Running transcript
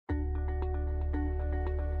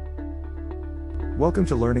Welcome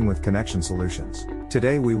to Learning with Connection Solutions.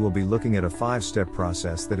 Today we will be looking at a 5-step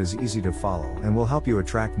process that is easy to follow and will help you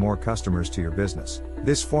attract more customers to your business.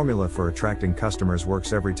 This formula for attracting customers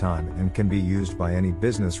works every time and can be used by any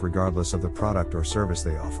business regardless of the product or service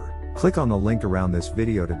they offer. Click on the link around this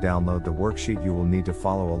video to download the worksheet you will need to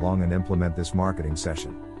follow along and implement this marketing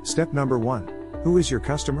session. Step number 1. Who is your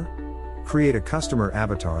customer? Create a customer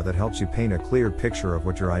avatar that helps you paint a clear picture of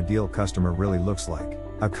what your ideal customer really looks like.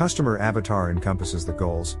 A customer avatar encompasses the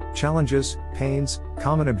goals, challenges, pains,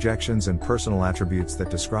 common objections and personal attributes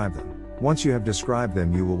that describe them. Once you have described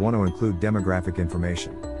them, you will want to include demographic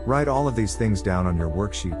information. Write all of these things down on your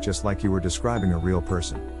worksheet just like you were describing a real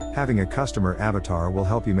person. Having a customer avatar will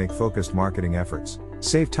help you make focused marketing efforts,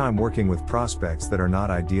 save time working with prospects that are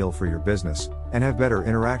not ideal for your business, and have better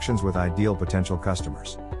interactions with ideal potential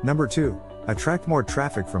customers. Number 2. Attract more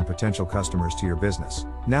traffic from potential customers to your business.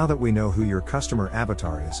 Now that we know who your customer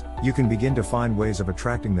avatar is, you can begin to find ways of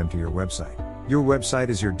attracting them to your website. Your website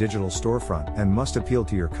is your digital storefront and must appeal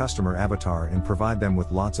to your customer avatar and provide them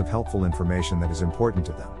with lots of helpful information that is important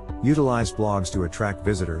to them. Utilize blogs to attract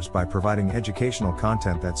visitors by providing educational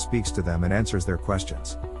content that speaks to them and answers their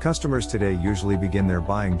questions. Customers today usually begin their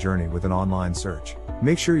buying journey with an online search.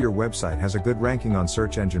 Make sure your website has a good ranking on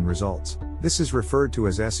search engine results. This is referred to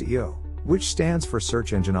as SEO, which stands for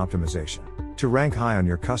search engine optimization. To rank high on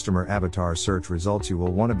your customer avatar search results, you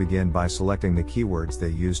will want to begin by selecting the keywords they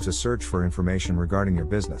use to search for information regarding your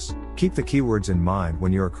business. Keep the keywords in mind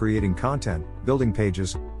when you are creating content, building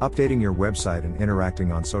pages, updating your website and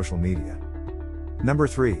interacting on social media. Number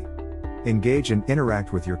 3. Engage and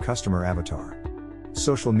interact with your customer avatar.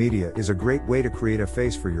 Social media is a great way to create a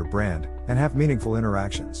face for your brand and have meaningful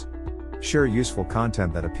interactions. Share useful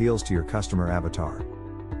content that appeals to your customer avatar.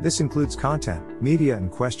 This includes content, media and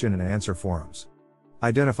question and answer forums.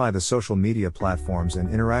 Identify the social media platforms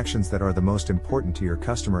and interactions that are the most important to your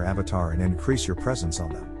customer avatar and increase your presence on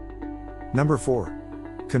them. Number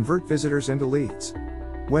 4. Convert visitors into leads.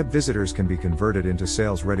 Web visitors can be converted into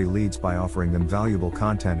sales-ready leads by offering them valuable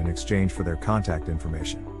content in exchange for their contact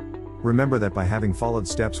information. Remember that by having followed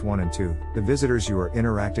steps 1 and 2, the visitors you are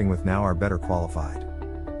interacting with now are better qualified.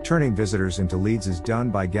 Turning visitors into leads is done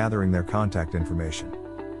by gathering their contact information.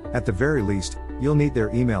 At the very least, you'll need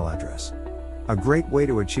their email address. A great way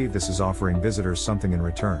to achieve this is offering visitors something in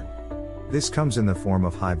return. This comes in the form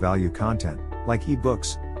of high-value content, like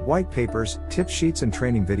ebooks, white papers, tip sheets and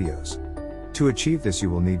training videos. To achieve this, you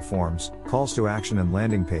will need forms, calls to action and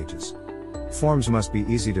landing pages. Forms must be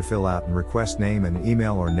easy to fill out and request name and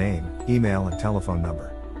email or name, email and telephone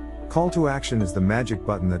number. Call to action is the magic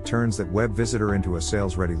button that turns that web visitor into a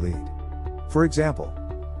sales-ready lead. For example,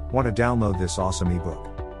 want to download this awesome ebook?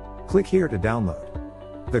 Click here to download.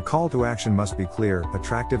 The call to action must be clear,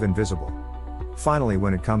 attractive and visible. Finally,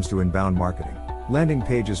 when it comes to inbound marketing, landing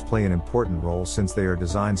pages play an important role since they are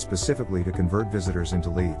designed specifically to convert visitors into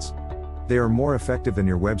leads. They are more effective than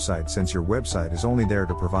your website since your website is only there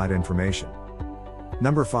to provide information.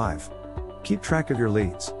 Number 5. Keep track of your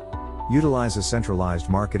leads. Utilize a centralized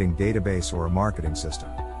marketing database or a marketing system.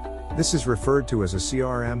 This is referred to as a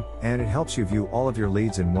CRM, and it helps you view all of your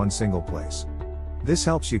leads in one single place. This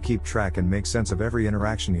helps you keep track and make sense of every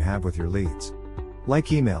interaction you have with your leads. Like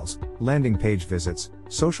emails, landing page visits,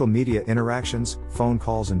 social media interactions, phone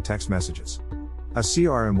calls and text messages. A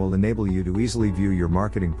CRM will enable you to easily view your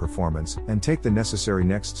marketing performance and take the necessary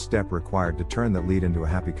next step required to turn that lead into a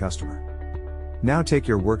happy customer. Now take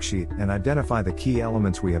your worksheet and identify the key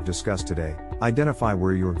elements we have discussed today. Identify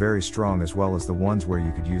where you are very strong as well as the ones where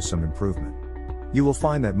you could use some improvement. You will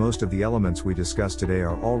find that most of the elements we discussed today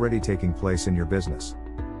are already taking place in your business.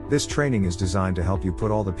 This training is designed to help you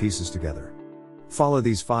put all the pieces together. Follow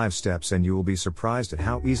these 5 steps and you will be surprised at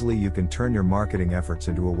how easily you can turn your marketing efforts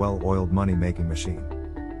into a well-oiled money-making machine.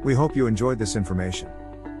 We hope you enjoyed this information.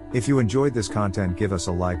 If you enjoyed this content, give us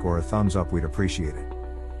a like or a thumbs up, we'd appreciate it.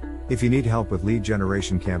 If you need help with lead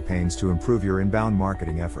generation campaigns to improve your inbound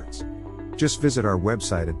marketing efforts, just visit our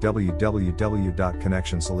website at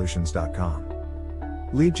www.connectionsolutions.com.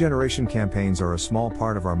 Lead generation campaigns are a small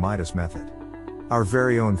part of our Midas method, our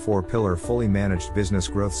very own 4-pillar fully managed business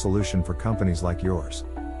growth solution for companies like yours.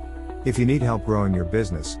 If you need help growing your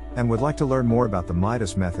business and would like to learn more about the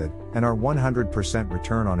Midas method and our 100%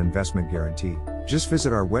 return on investment guarantee, just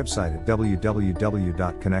visit our website at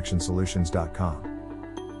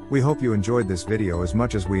www.connectionsolutions.com. We hope you enjoyed this video as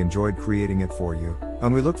much as we enjoyed creating it for you,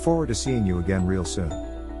 and we look forward to seeing you again real soon.